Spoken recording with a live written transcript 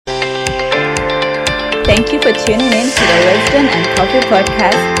Thank you for tuning in to the Wisdom and Coffee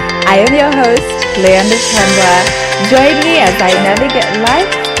Podcast. I am your host, Leanda Chambwa. Join me as I navigate life,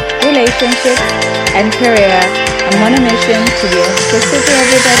 relationships, and career. I'm on a mission to be accessible to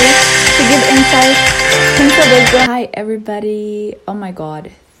everybody, to give insights, hints of wisdom. Hi, everybody. Oh my God.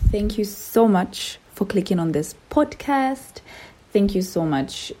 Thank you so much for clicking on this podcast. Thank you so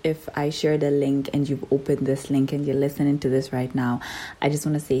much. If I shared a link and you've opened this link and you're listening to this right now, I just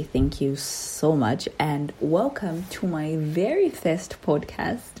want to say thank you so much and welcome to my very first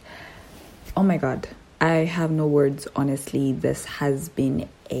podcast. Oh my God, I have no words, honestly. This has been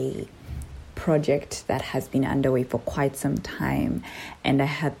a project that has been underway for quite some time, and I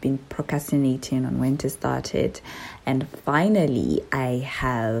have been procrastinating on when to start it. And finally, I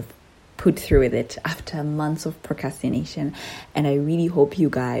have put through with it after months of procrastination, and I really hope you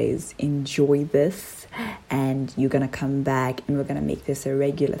guys enjoy this and you're gonna come back and we're gonna make this a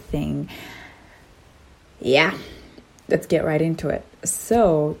regular thing. Yeah, let's get right into it.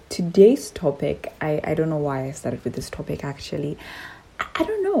 So today's topic, I don't know why I started with this topic actually. I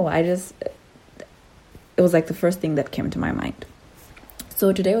don't know, it was like the first thing that came to my mind.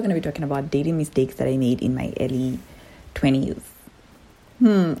 So today we're going to be talking about dating mistakes that I made in my early 20s.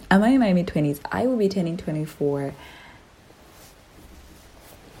 Am I in my mid-20s? I will be turning 24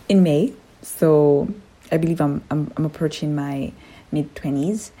 in May. So I believe I'm approaching my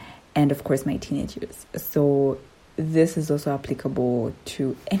mid-20s and of course my teenage years. So this is also applicable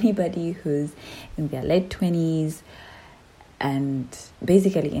to anybody who's in their late 20s and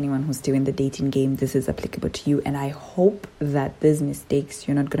basically anyone who's still in the dating game. This is applicable to you, and I hope that these mistakes,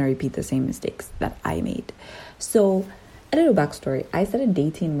 you're not going to repeat the same mistakes that I made. So a little backstory. I started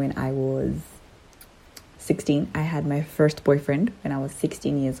dating when I was 16. I had my first boyfriend when I was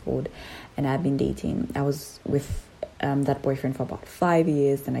 16 years old, and I've been dating. I was with that boyfriend for about 5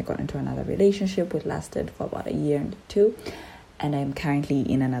 years. Then I got into another relationship which lasted for about a year and two, and I'm currently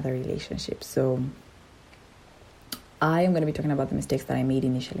in another relationship. So I am going to be talking about the mistakes that I made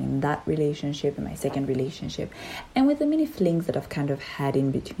initially in that relationship, in my second relationship, and with the many flings that I've kind of had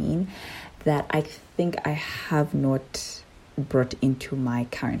in between that I think I have not brought into my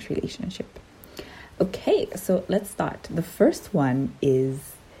current relationship. Okay, so let's start. The first one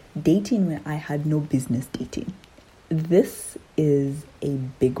is dating when I had no business dating. This is a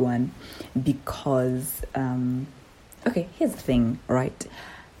big one because, okay, here's the thing, right?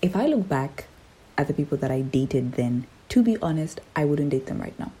 If I look back at the people that I dated then, to be honest, I wouldn't date them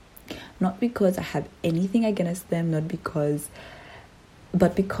right now. Not because I have anything against them, but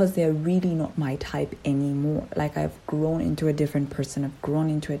because they're really not my type anymore. Like, I've grown into a different person, I've grown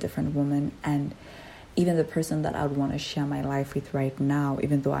into a different woman, and even the person that I would want to share my life with right now,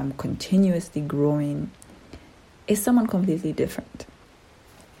 even though I'm continuously growing, is someone completely different.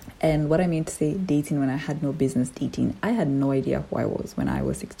 And what I mean to say dating when I had no business dating, I had no idea who I was when I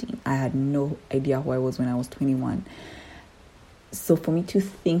was 16. I had no idea who I was when I was 21. So for me to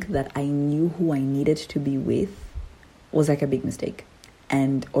think that I knew who I needed to be with was like a big mistake.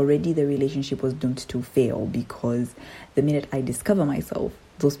 And already the relationship was doomed to fail because the minute I discover myself,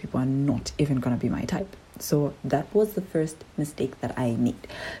 those people are not even going to be my type. So that was the first mistake that I made.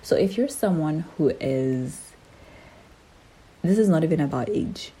 So if you're someone who is, this is not even about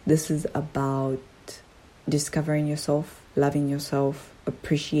age. This is about discovering yourself, loving yourself,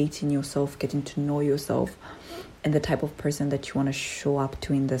 appreciating yourself, getting to know yourself, and the type of person that you want to show up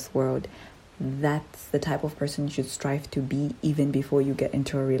to in this world. That's the type of person you should strive to be even before you get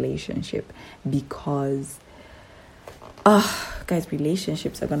into a relationship. Because, guys,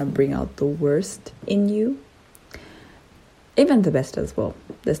 relationships are going to bring out the worst in you. Even the best as well.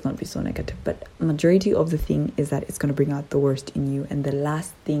 Let's not be so negative. But majority of the thing is that it's going to bring out the worst in you. And the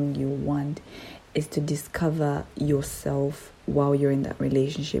last thing you want is to discover yourself while you're in that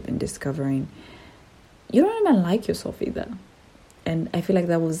relationship and discovering you don't even like yourself either. And I feel like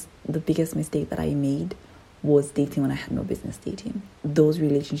that was the biggest mistake that I made, was dating when I had no business dating. Those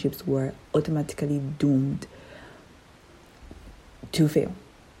relationships were automatically doomed to fail.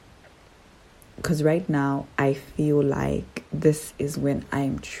 Because right now, I feel like this is when I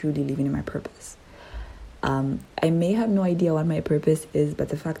am truly living in my purpose. I may have no idea what my purpose is, but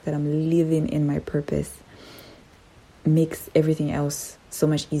the fact that I'm living in my purpose makes everything else so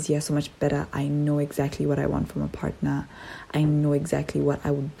much easier, so much better. I know exactly what I want from a partner. I know exactly what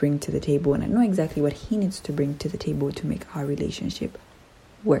I would bring to the table, and I know exactly what he needs to bring to the table to make our relationship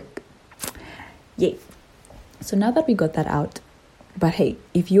work. Yay. So now that we got that out, but hey,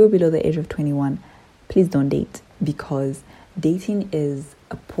 if you're below the age of 21, please don't date, because dating is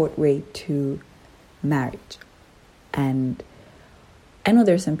a portway to marriage. And I know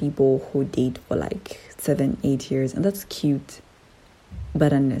there's some people who date for like 7-8 years, and that's cute,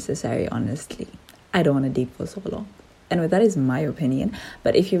 but unnecessary, honestly. I don't want to date for so long. Anyway, that is my opinion.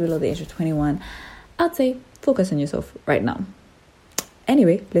 But if you're below the age of 21, I'd say focus on yourself right now.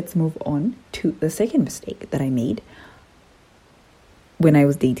 Anyway, let's move on to the second mistake that I made when I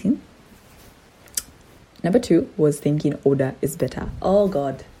was dating. Number 2 was thinking older is better. Oh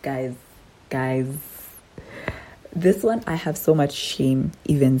God, guys. This one, I have so much shame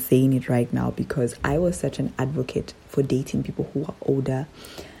even saying it right now, because I was such an advocate for dating people who are older.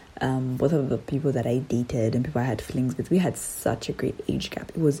 Both of the people that I dated and people I had flings with, we had such a great age gap.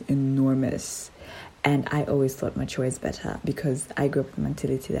 It was enormous. And I always thought mature is better, because I grew up with the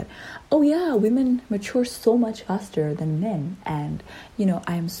mentality that, oh yeah, women mature so much faster than men. And,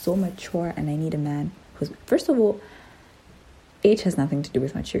 I am so mature and I need a man who's, first of all, age has nothing to do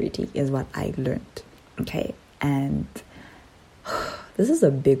with maturity, is what I learned. Okay. And this is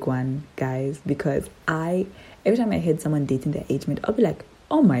a big one, guys, because every time I heard someone dating their age mate, I'll be like,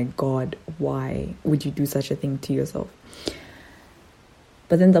 oh my God, why would you do such a thing to yourself?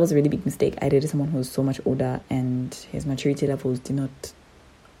 But then that was a really big mistake. I dated someone who was so much older, and his maturity levels did not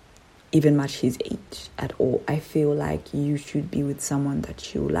even match his age at all. I feel like you should be with someone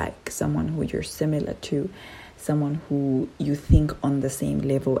that you like, someone who you're similar to, someone who you think on the same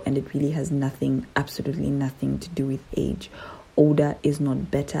level, and it really has absolutely nothing to do with age. Older is not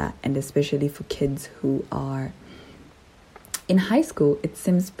better, and especially for kids who are in high school, it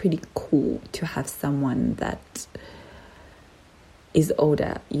seems pretty cool to have someone that is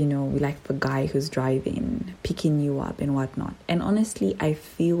older, like the guy who's driving, picking you up and whatnot. And honestly, I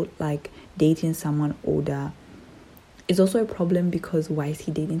feel like dating someone older is also a problem, because why is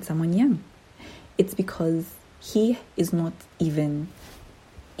he dating someone young? It's because he doesn't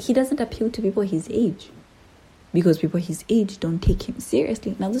appeal to people his age, because people his age don't take him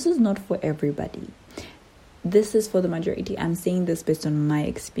seriously. Now, this is not for everybody. This is for the majority. I'm saying this based on my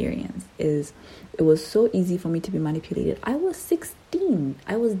experience. It was so easy for me to be manipulated. I was 16.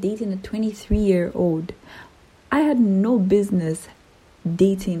 I was dating a 23-year-old. I had no business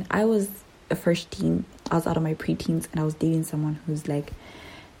dating. I was a first teen. I was out of my preteens, and I was dating someone who's like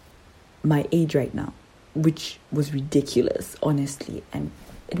my age right now, which was ridiculous, honestly. And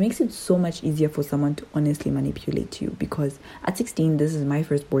it makes it so much easier for someone to honestly manipulate you, because at 16, this is my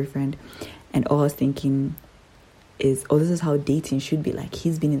first boyfriend, and all I was thinking is, this is how dating should be like.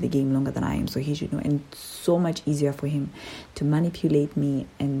 He's been in the game longer than I am, so he should know. And it's so much easier for him to manipulate me,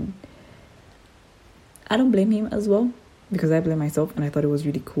 and I don't blame him as well, because I blame myself, and I thought it was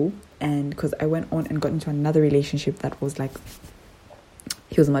really cool. And because I went on and got into another relationship that was like,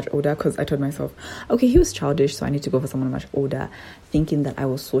 he was much older, because I told myself, okay, he was childish, so I need to go for someone much older, thinking that I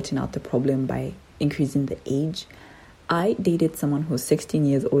was sorting out the problem by increasing the age. I dated someone who was 16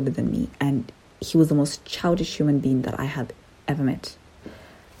 years older than me, and he was the most childish human being that I have ever met.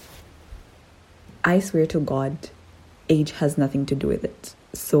 I swear to God, age has nothing to do with it.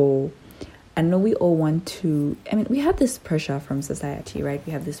 So I know we all want to, we have this pressure from society, right?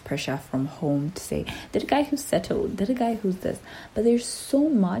 We have this pressure from home to say, they're the guy who's settled, they're the guy who's this. But there's so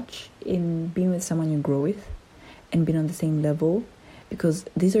much in being with someone you grow with and being on the same level, because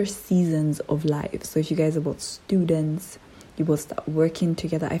these are seasons of life. So if you guys are both students, you both start working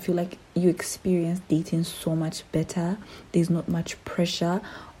together, I feel like you experience dating so much better. There's not much pressure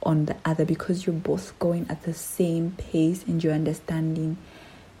on the other, because you're both going at the same pace and you're understanding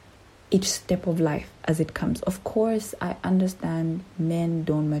each step of life as it comes. Of course, I understand men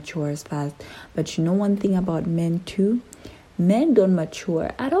don't mature as fast, but you know one thing about men too? Men don't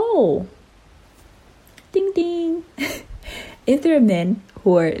mature at all. Ding ding. If there are men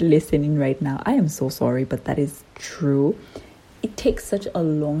who are listening right now, I am so sorry, but that is true. It takes such a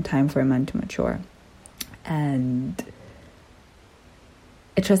long time for a man to mature. And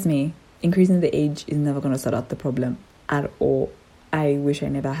trust me, increasing the age is never going to sort out the problem at all. I wish I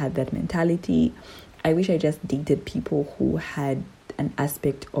never had that mentality. I wish I just dated people who had an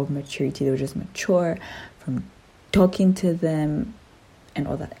aspect of maturity. They were just mature from talking to them and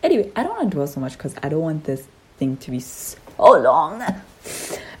all that. Anyway, I don't want to dwell so much, because I don't want this thing to be so long.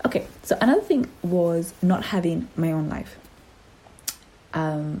 Okay, so another thing was not having my own life.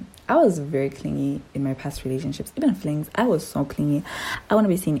 I was very clingy in my past relationships, even flings. I was so clingy. I want to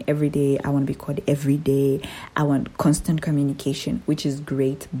be seen every day. I want to be called every day. I want constant communication, which is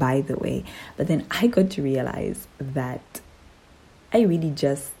great, by the way. But then I got to realize that I really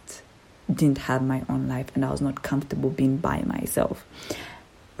just didn't have my own life, and I was not comfortable being by myself.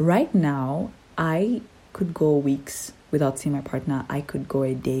 Right now, I could go weeks without seeing my partner. I could go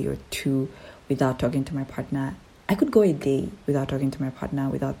a day or two without talking to my partner. I could go a day without talking to my partner,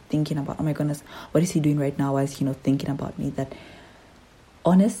 without thinking about, oh my goodness, what is he doing right now? Why is he not thinking about me? That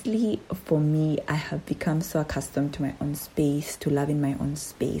honestly, for me, I have become so accustomed to my own space, to loving my own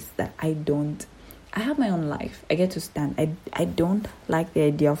space, that I have my own life. I get to stand. I don't like the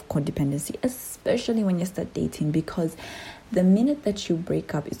idea of codependency, especially when you start dating, because the minute that you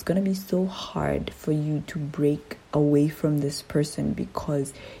break up, it's going to be so hard for you to break away from this person,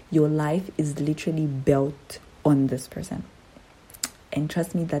 because your life is literally built on this person. And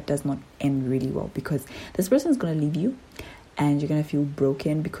trust me, that does not end really well, because this person is going to leave you and you're going to feel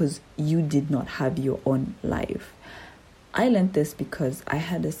broken because you did not have your own life. I learned this because I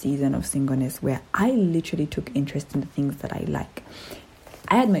had a season of singleness where I literally took interest in the things that I like.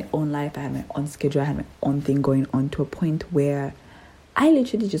 I had my own life, I had my own schedule, I had my own thing going on, to a point where I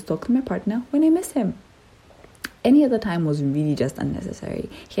literally just talk to my partner when I miss him. Any other time was really just unnecessary.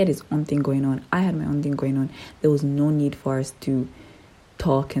 He had his own thing going on, I had my own thing going on. There was no need for us to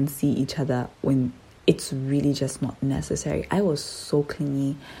talk and see each other when it's really just not necessary. I was so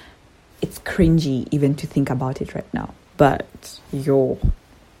clingy. It's cringy even to think about it right now. But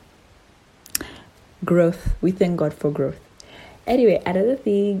growth. We thank God for growth. Anyway, another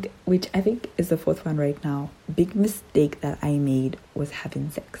thing, which I think is the fourth one right now, big mistake that I made was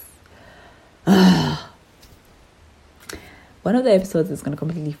having sex. One of the episodes is going to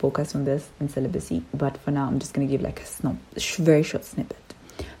completely focus on this and celibacy, but for now I'm just going to give like a very short snippet.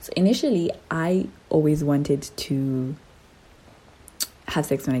 So initially, I always wanted to have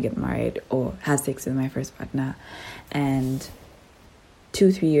sex when I get married, or have sex with my first partner. And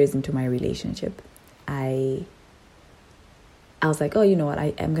 2-3 years into my relationship, I was like, oh, you know what?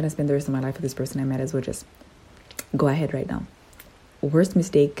 I am going to spend the rest of my life with this person. I might as well just go ahead right now. Worst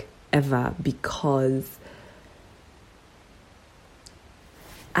mistake ever, because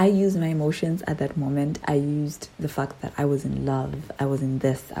I used my emotions at that moment. I used the fact that I was in love. I was in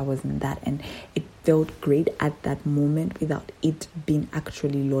this, I was in that. And it felt great at that moment without it being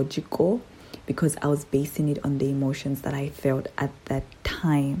actually logical, because I was basing it on the emotions that I felt at that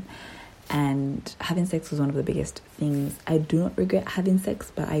time. And having sex was one of the biggest things. I do not regret having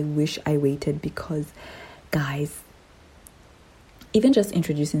sex, but I wish I waited, because, guys, even just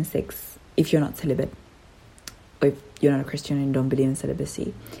introducing sex, if you're not celibate, or if you're not a Christian and don't believe in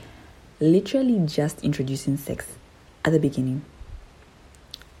celibacy, literally just introducing sex at the beginning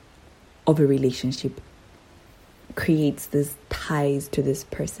of a relationship creates this ties to this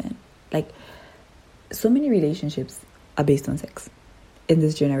person. Like, so many relationships are based on sex in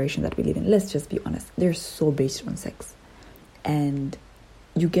this generation that we live in. Let's just be honest. They're so based on sex. And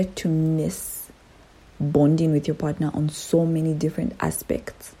you get to miss bonding with your partner on so many different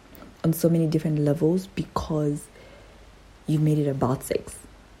aspects, on so many different levels, because you made it about sex.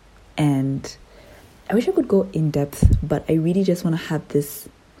 And I wish I could go in depth, but I really just want to have this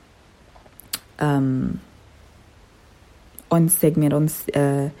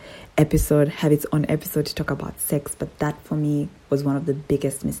episode, have its own episode to talk about sex. But that for me was one of the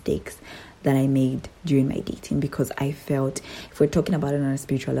biggest mistakes that I made during my dating, because I felt, if we're talking about it on a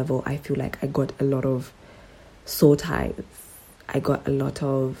spiritual level, I feel like I got a lot of soul ties. I got a lot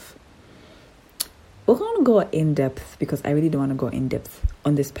of, we're going to go in depth, because I really don't want to go in depth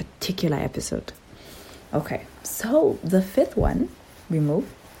on this particular episode. Okay, so the fifth one we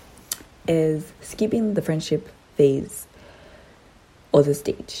move is skipping the friendship phase or the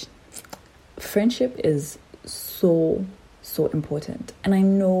stage. Friendship is so important. And I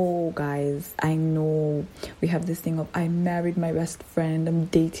know, guys, we have this thing of, I married my best friend, I'm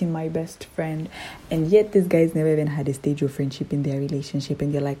dating my best friend, and yet these guys never even had a stage of friendship in their relationship,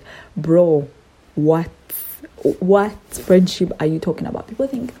 and they're like, bro, what friendship are you talking about? People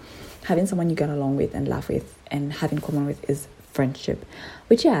think having someone you get along with and laugh with and have in common with is friendship,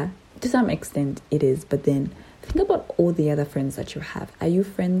 which, yeah, to some extent it is. But then think about all the other friends that you have. Are you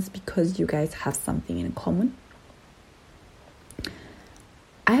friends because you guys have something in common?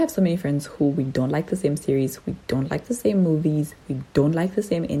 I have so many friends who we don't like the same series, we don't like the same movies, we don't like the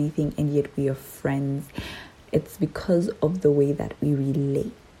same anything, and yet we are friends. It's because of the way that we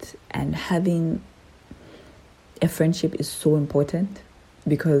relate. And having a friendship is so important,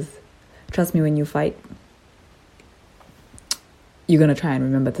 because trust me, when you fight, you're going to try and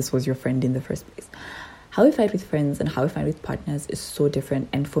remember this was your friend in the first place. How we fight with friends and how we fight with partners is so different.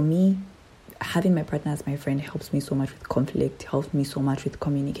 And for me, having my partner as my friend helps me so much with conflict, helps me so much with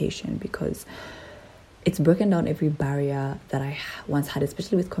communication, because it's broken down every barrier that I once had,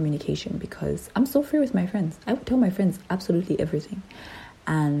 especially with communication, because I'm so free with my friends. I would tell my friends absolutely everything.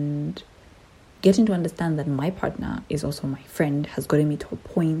 And getting to understand that my partner is also my friend has gotten me to a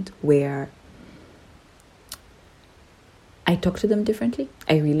point where I talk to them differently,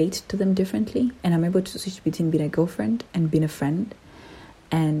 I relate to them differently, and I'm able to switch between being a girlfriend and being a friend.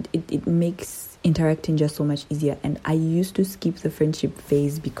 And it makes interacting just so much easier. And I used to skip the friendship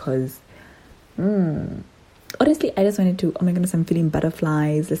phase because honestly, I just wanted to, oh my goodness, I'm feeling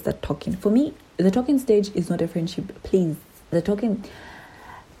butterflies, let's start talking. For me, the talking stage is not a friendship. Please, the talking,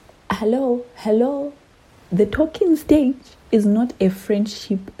 hello, the talking stage is not a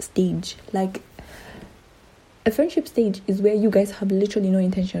friendship stage. Like, a friendship stage is where you guys have literally no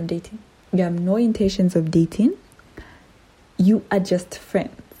intention of dating. You have no intentions of dating. You are just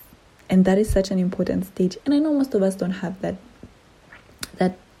friends. And that is such an important stage. And I know most of us don't have that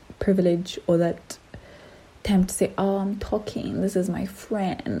privilege or that time to say, oh, I'm talking, this is my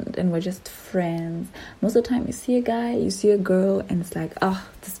friend, and we're just friends. Most of the time you see a guy, you see a girl, and it's like, oh,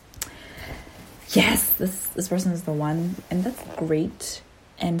 this person is the one. And that's great.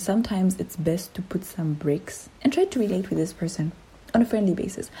 And sometimes it's best to put some breaks and try to relate with this person on a friendly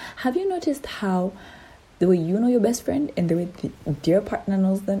basis. Have you noticed how the way you know your best friend and the way their partner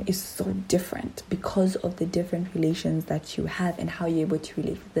knows them is so different because of the different relations that you have, and how you're able to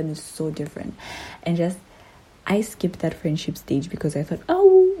relate with them is so different. And I skipped that friendship stage because I thought,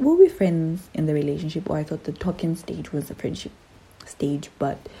 oh, we'll be friends in the relationship, or I thought the talking stage was the friendship stage,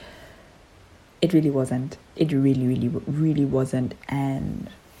 but it really wasn't. It really, really, really wasn't.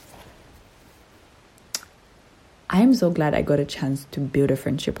 And I am so glad I got a chance to build a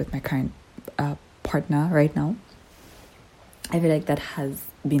friendship with my current partner right now. I feel like that has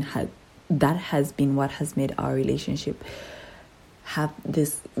been what has made our relationship have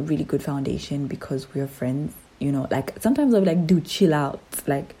this really good foundation, because we're friends. You know, like sometimes I'll be like, dude, chill out.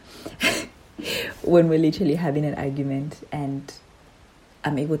 Like when we're literally having an argument, and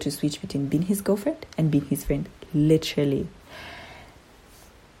I'm able to switch between being his girlfriend and being his friend, literally.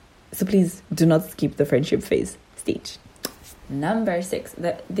 So please do not skip the friendship phase stage. Number 6.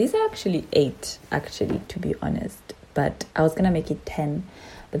 These are actually 8, to be honest. But I was going to make it 10.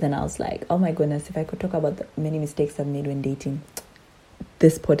 But then I was like, oh my goodness, if I could talk about the many mistakes I've made when dating,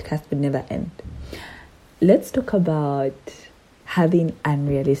 this podcast would never end. Let's talk about having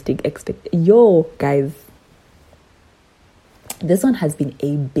unrealistic expectations. Yo, guys. This one has been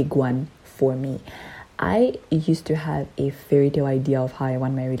a big one for me. I used to have a fairy tale idea of how I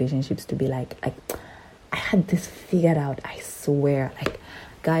want my relationships to be like I had this figured out, I swear. Like,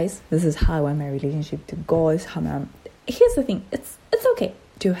 guys, this is how I want my relationship to go. Here's the thing. It's okay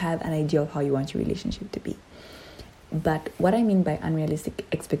to have an idea of how you want your relationship to be. But what I mean by unrealistic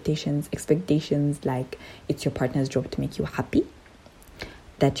expectations like it's your partner's job to make you happy,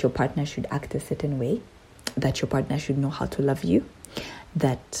 that your partner should act a certain way, that your partner should know how to love you,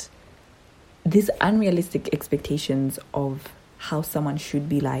 that these unrealistic expectations of how someone should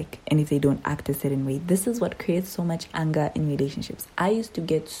be like, and if they don't act a certain way, this is what creates so much anger in relationships. I used to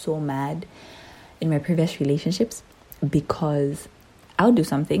get so mad in my previous relationships because I'll do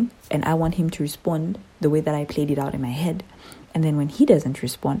something and I want him to respond the way that I played it out in my head, and then when he doesn't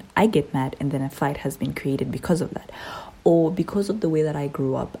respond, I get mad, and then a fight has been created because of that. Or because of the way that I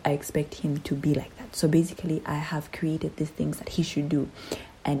grew up, I expect him to be like that. So basically, I have created these things that he should do.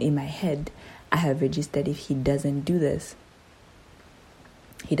 And in my head, I have registered, if he doesn't do this,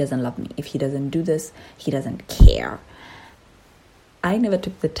 he doesn't love me. If he doesn't do this, he doesn't care. I never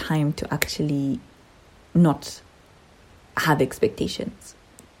took the time to actually not have expectations.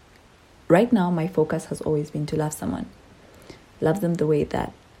 Right now, my focus has always been to love someone. Love them the way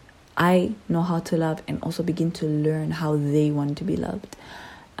that I know how to love, and also begin to learn how they want to be loved.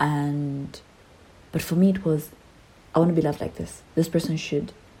 But for me, it was, I want to be loved like this. This person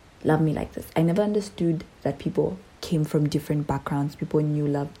should love me like this. I never understood that people came from different backgrounds. People knew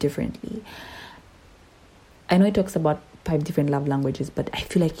love differently. I know it talks about 5 different love languages, but I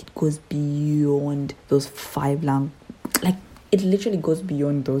feel like it goes beyond those 5 like it literally goes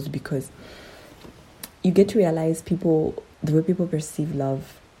beyond those, because you get to realize the way people perceive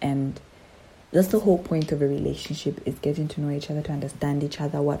love. And that's the whole point of a relationship, is getting to know each other, to understand each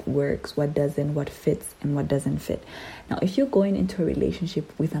other, what works, what doesn't, what fits and what doesn't fit. Now, if you're going into a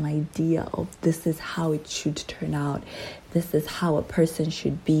relationship with an idea of this is how it should turn out, this is how a person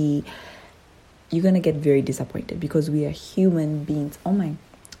should be, you're going to get very disappointed, because we are human beings.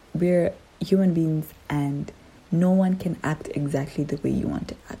 We're human beings, and no one can act exactly the way you want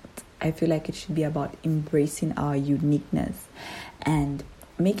to act. I feel like it should be about embracing our uniqueness and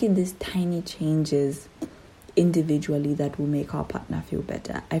making these tiny changes individually that will make our partner feel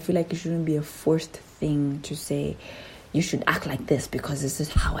better. I feel like it shouldn't be a forced thing to say, you should act like this because this is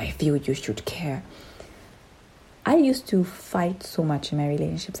how I feel you should care. I used to fight so much in my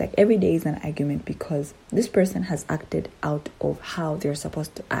relationships. Like every day is an argument because this person has acted out of how they're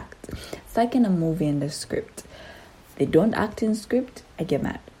supposed to act. It's like in a movie in the script. They don't act in script, I get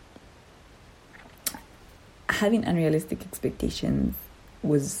mad. Having unrealistic expectations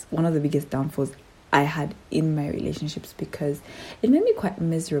was one of the biggest downfalls I had in my relationships because it made me quite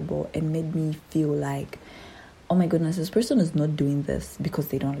miserable and made me feel like, oh my goodness, this person is not doing this because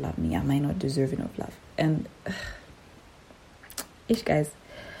they don't love me. Am I not deserving of love? And guys,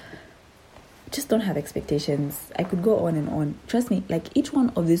 just don't have expectations. I could go on and on. Trust me, like each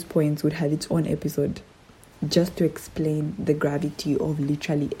one of these points would have its own episode just to explain the gravity of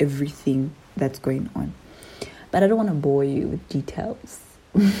literally everything that's going on. But I don't want to bore you with details.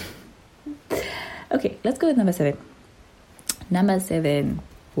 Okay, let's go with number 7. Number 7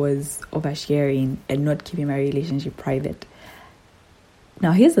 was oversharing and not keeping my relationship private.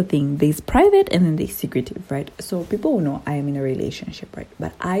 Now, here's the thing. There's private and then there's secretive, right? So people will know I am in a relationship, right?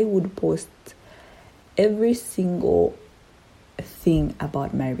 But I would post every single thing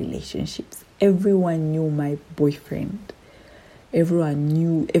about my relationships. Everyone knew my boyfriend. Everyone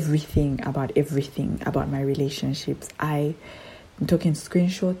knew everything about my relationships. I'm talking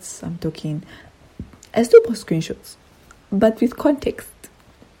screenshots. I still post screenshots, but with context.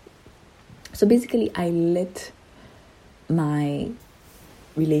 So basically, I let my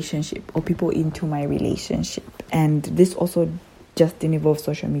relationship or people into my relationship. And this also just didn't involve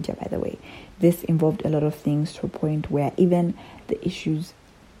social media, by the way. This involved a lot of things to a point where even the issues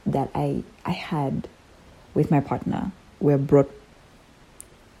that I had with my partner were brought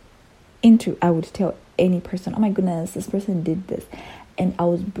into. I would tell any person, oh my goodness, this person did this. And I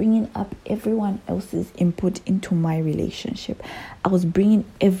was bringing up everyone else's input into my relationship. I was bringing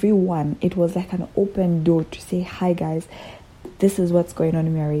everyone. It was like an open door to say, hi guys, this is what's going on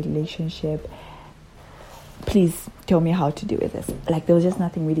in my relationship. Please tell me how to deal with this. Like there was just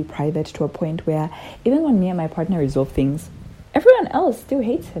nothing really private to a point where even when me and my partner resolve things, everyone else still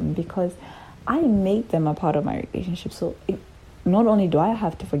hates him because I made them a part of my relationship. So not only do I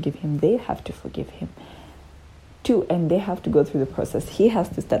have to forgive him, they have to forgive him too, and they have to go through the process. He has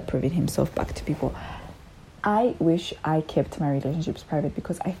to start proving himself back to people. I wish I kept my relationships private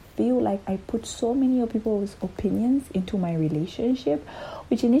because I feel like I put so many of people's opinions into my relationship,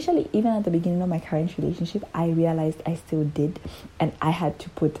 which initially, even at the beginning of my current relationship, I realized I still did, and I had to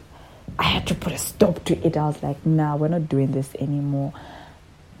put a stop to it. I was like, nah, we're not doing this anymore.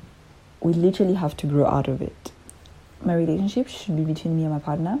 We literally have to grow out of it. My relationship should be between me and my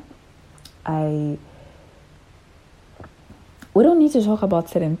partner. We don't need to talk about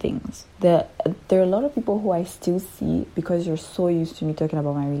certain things. There are a lot of people who I still see because you're so used to me talking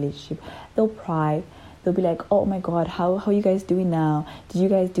about my relationship. They'll pry. They'll be like, oh my God, how are you guys doing now? Did you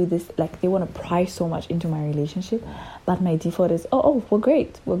guys do this? Like they want to pry so much into my relationship. But my default is, oh, we're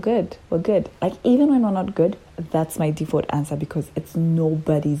great. We're good. Like even when we're not good, that's my default answer because it's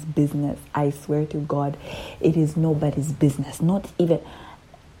nobody's business. I swear to God, it is nobody's business. Not even,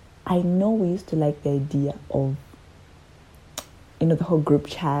 I know we used to like the idea of, the whole group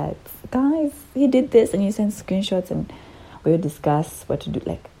chats. Guys, he did this, and you send screenshots and we would discuss what to do.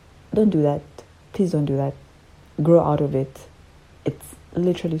 Like, don't do that. Please don't do that. Grow out of it. It's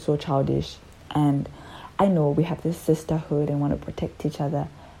literally so childish. And I know we have this sisterhood and want to protect each other.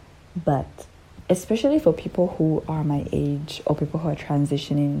 But especially for people who are my age or people who are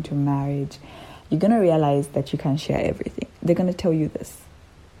transitioning into marriage, you're going to realize that you can't share everything. They're going to tell you this.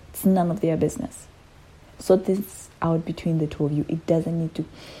 It's none of their business. Sort this out between the two of you.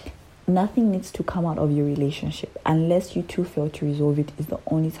 Nothing needs to come out of your relationship unless you two fail to resolve it. Is the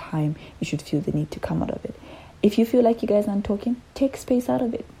only time you should feel the need to come out of it. If you feel like you guys aren't talking, take space out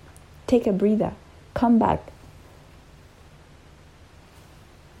of it. Take a breather. Come back.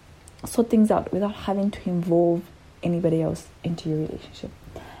 Sort things out without having to involve anybody else into your relationship.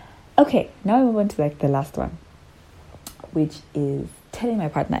 Okay, now I move on to the last one, which is telling my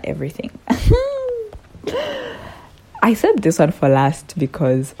partner everything. I said this one for last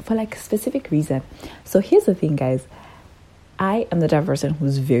because for a specific reason. So here's the thing, guys. I am the type of person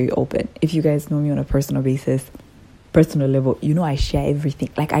who's very open. If you guys know me on a personal level, I share everything.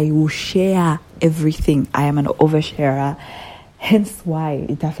 Like I will share everything. I am an oversharer. Hence why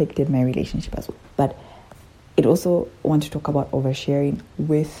it affected my relationship as well. But it also want to talk about oversharing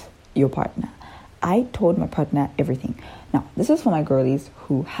with your partner. I told my partner everything. Now, this is for my girlies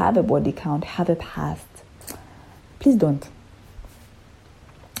who have a body count, have a past. Please don't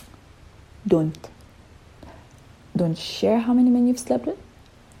share how many men you've slept with.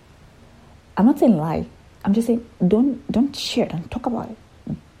 I'm not saying lie. I'm just saying don't share. Don't talk about it.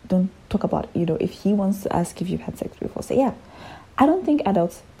 Don't talk about, if he wants to ask if you've had sex before, say, yeah. I don't think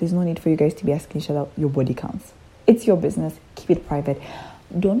adults, there's no need for you guys to be asking each other your body counts. It's your business. Keep it private.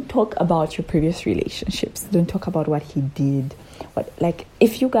 Don't talk about your previous relationships. Don't talk about what he did.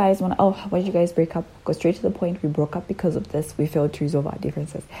 If you guys want, why did you guys break up? Go straight to the point. We broke up because of this. We failed to resolve our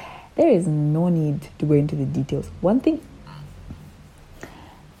differences. There is no need to go into the details. One thing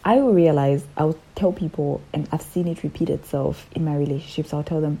I will realize, I'll tell people, and I've seen it repeat itself in my relationships. I'll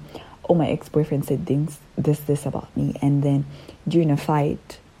tell them, oh, my ex-boyfriend said things, this about me. And then during a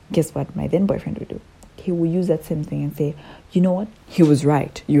fight, guess what my then boyfriend would do? He will use that same thing and say, you know what? He was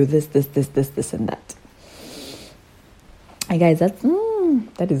right. You're this, and that. And guys,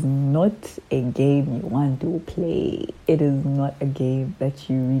 that is not a game you want to play. It is not a game that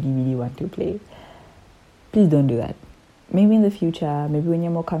you really, really want to play. Please don't do that. Maybe in the future, maybe when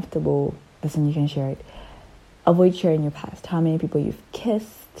you're more comfortable, that's when you can share it. Avoid sharing your past. How many people you've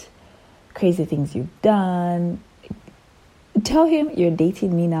kissed, crazy things you've done. Tell him, you're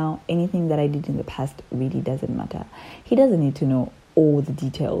dating me now. Anything that I did in the past really doesn't matter. He doesn't need to know all the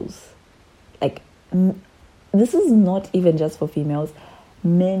details. This is not even just for females.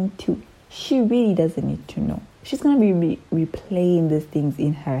 Men too. She really doesn't need to know. She's going to be replaying these things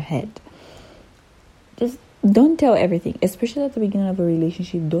in her head. Just don't tell everything, especially at the beginning of a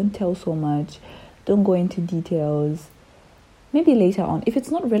relationship. Don't tell so much. Don't go into details. Maybe later on, if it's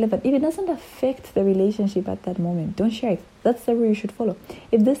not relevant, if it doesn't affect the relationship at that moment, don't share it. That's the rule you should follow.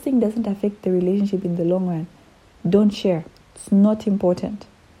 If this thing doesn't affect the relationship in the long run, don't share. It's not important.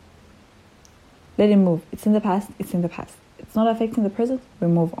 Let it move. It's in the past. It's in the past. It's not affecting the present. We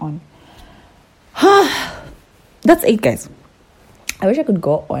move on. That's it, guys. I wish I could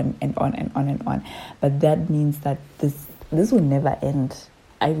go on and on and on and on, but that means that this will never end.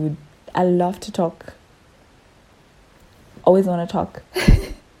 I love to talk. Always want to talk.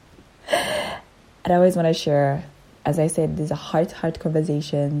 And I always want to share. As I said, these are heart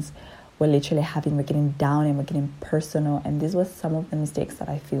conversations. We're literally we're getting down and we're getting personal. And this was some of the mistakes that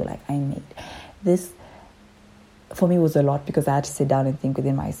I feel like I made. This, for me, was a lot because I had to sit down and think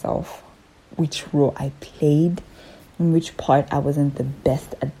within myself which role I played, in which part I wasn't the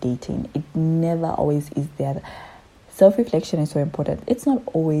best at dating. It never always is the other. Self-reflection is so important. It's not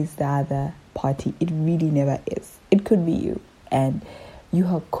always the other party. It really never is. It could be you. And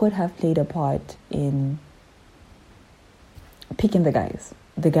you could have played a part in picking the guys.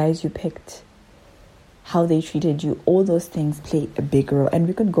 The guys you picked, how they treated you, all those things played a big role. And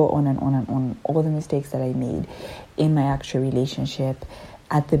we could go on and on and on. All the mistakes that I made in my actual relationship,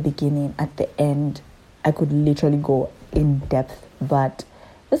 at the beginning, at the end. I could literally go in depth. But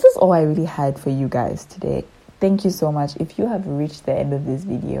this is all I really had for you guys today. Thank you so much. If you have reached the end of this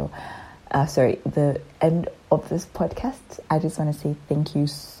video, the end of this podcast, I just want to say thank you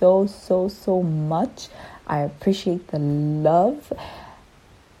so, so, so much. I appreciate the love.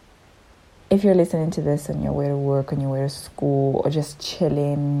 If you're listening to this on your way to work, on your way to school, or just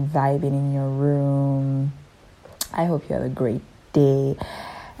chilling, vibing in your room, I hope you have a great day.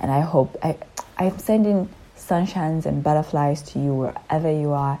 And I hope I'm sending sunshines and butterflies to you wherever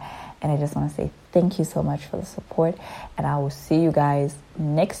you are. And I just want to say thank you so much for the support. And I will see you guys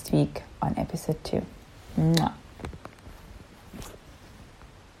next week on episode 2. Mwah.